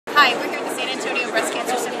Hi, we're here at the San Antonio Breast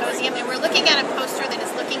Cancer Symposium, and we're looking at a poster that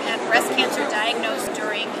is looking at breast cancer diagnosed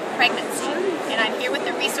during pregnancy. And I'm here with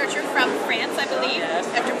a researcher from France, I believe,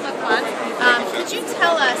 Dr. Ploquin. Could you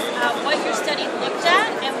tell us what your study looked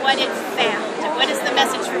at and what it found? And what is the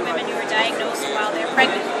message for women who are diagnosed while they're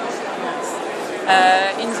pregnant?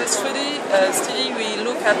 In this study, we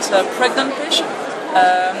look at pregnant patients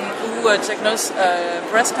who diagnose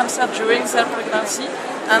breast cancer during their pregnancy,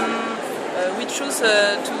 and we choose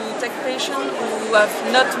to take patients who have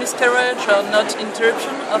not miscarriage or not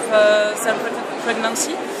interruption of their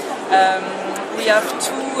pregnancy. We have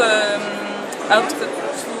two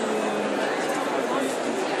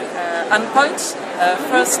endpoints.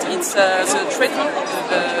 First, it's the treatment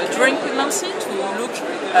during pregnancy to look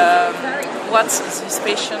what this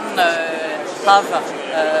patient have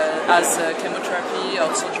as chemotherapy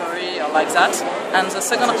or surgery or like that. And the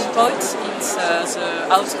second endpoint is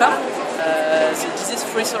the outcome, the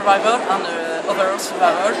disease-free survival and overall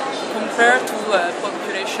survival compared to a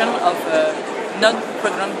population of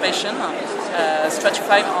non-pregnant patients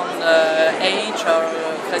stratified on age or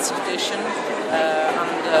classification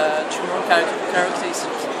and tumor characteristics.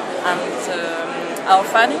 And our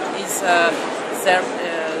finding is the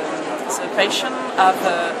patient have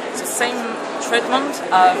the same treatment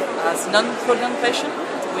as non-pregnant patient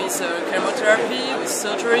with chemotherapy, with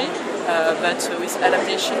surgery, but with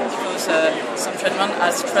adaptation because some treatment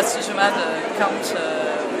as trastuzumab can't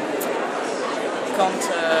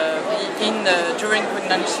be in during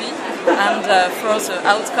pregnancy. And for the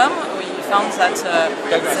outcome, we found that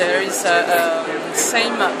there is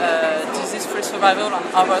same disease-free survival and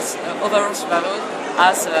overall survival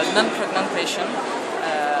as a non-pregnant patient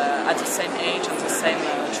at the same age and the same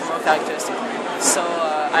tumor characteristic. So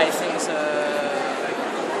I think the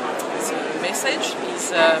message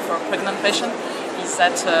is for pregnant patient is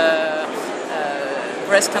that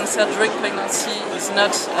breast cancer during pregnancy is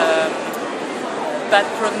not bad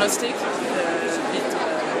prognostic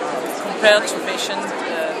compared to patients who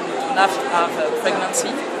do not have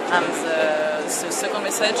pregnancy. And the second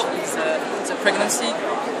message is the pregnancy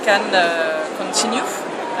can continue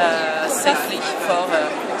safely for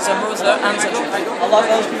the mother and the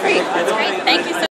child. Great, that's great. Thank you so much.